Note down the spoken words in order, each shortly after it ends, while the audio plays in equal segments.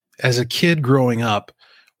As a kid growing up,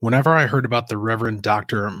 whenever I heard about the Reverend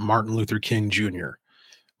Dr. Martin Luther King Jr.,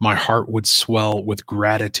 my heart would swell with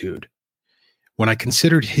gratitude. When I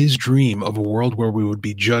considered his dream of a world where we would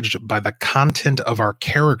be judged by the content of our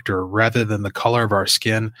character rather than the color of our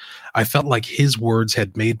skin, I felt like his words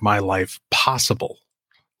had made my life possible,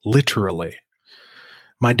 literally.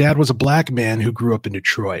 My dad was a black man who grew up in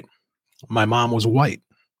Detroit. My mom was white.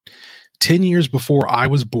 10 years before I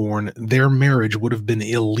was born, their marriage would have been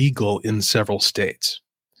illegal in several states.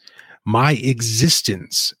 My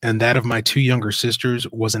existence and that of my two younger sisters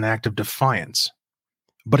was an act of defiance.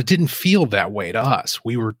 But it didn't feel that way to us.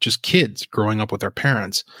 We were just kids growing up with our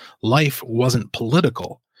parents. Life wasn't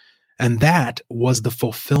political. And that was the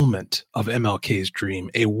fulfillment of MLK's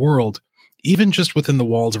dream, a world, even just within the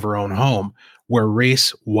walls of our own home, where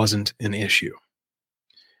race wasn't an issue.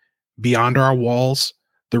 Beyond our walls,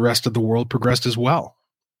 the rest of the world progressed as well.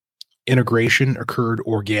 Integration occurred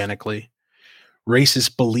organically.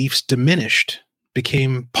 Racist beliefs diminished,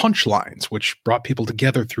 became punchlines, which brought people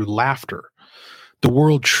together through laughter. The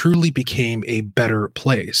world truly became a better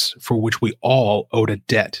place for which we all owed a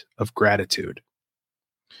debt of gratitude.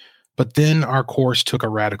 But then our course took a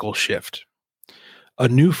radical shift. A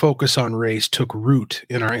new focus on race took root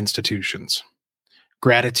in our institutions.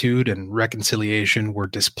 Gratitude and reconciliation were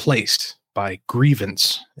displaced by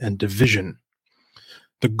grievance and division.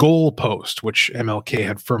 The goalpost, which MLK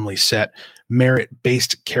had firmly set,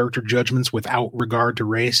 merit-based character judgments without regard to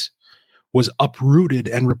race, was uprooted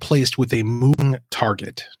and replaced with a moving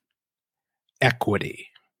target: equity.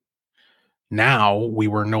 Now we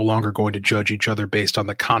were no longer going to judge each other based on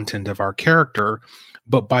the content of our character,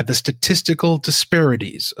 but by the statistical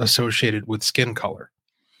disparities associated with skin color.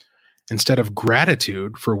 Instead of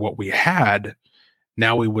gratitude for what we had,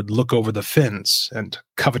 now we would look over the fence and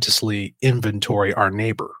covetously inventory our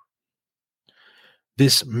neighbor.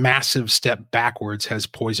 This massive step backwards has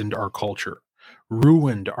poisoned our culture,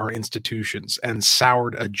 ruined our institutions, and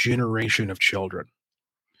soured a generation of children.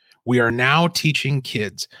 We are now teaching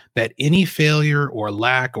kids that any failure or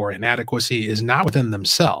lack or inadequacy is not within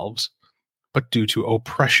themselves, but due to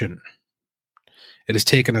oppression. It has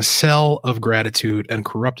taken a cell of gratitude and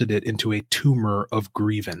corrupted it into a tumor of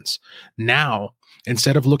grievance. Now,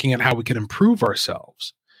 instead of looking at how we can improve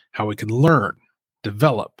ourselves, how we can learn,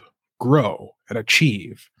 develop, grow, and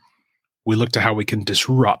achieve, we look to how we can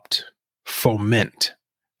disrupt, foment,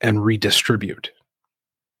 and redistribute.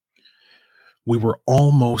 We were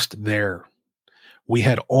almost there. We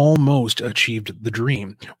had almost achieved the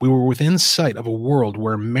dream. We were within sight of a world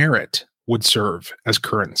where merit would serve as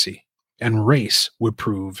currency and race would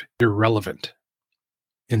prove irrelevant.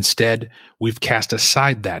 Instead, we've cast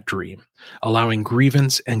aside that dream, allowing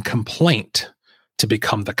grievance and complaint to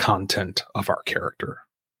become the content of our character.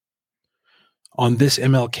 On this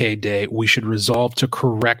MLK Day, we should resolve to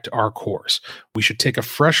correct our course. We should take a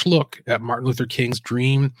fresh look at Martin Luther King's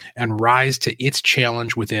dream and rise to its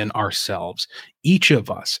challenge within ourselves. Each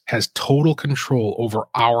of us has total control over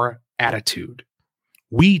our attitude.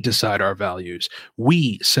 We decide our values.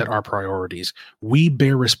 We set our priorities. We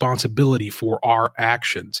bear responsibility for our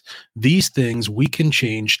actions. These things we can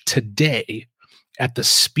change today at the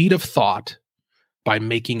speed of thought by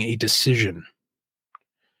making a decision.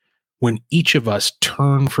 When each of us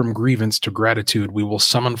turn from grievance to gratitude, we will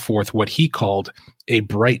summon forth what he called a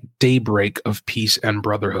bright daybreak of peace and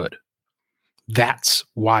brotherhood. That's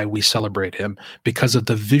why we celebrate him, because of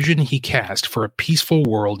the vision he cast for a peaceful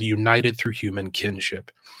world united through human kinship.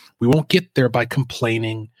 We won't get there by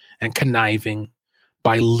complaining and conniving,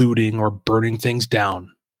 by looting or burning things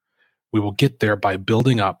down. We will get there by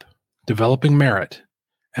building up, developing merit,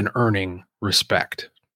 and earning respect.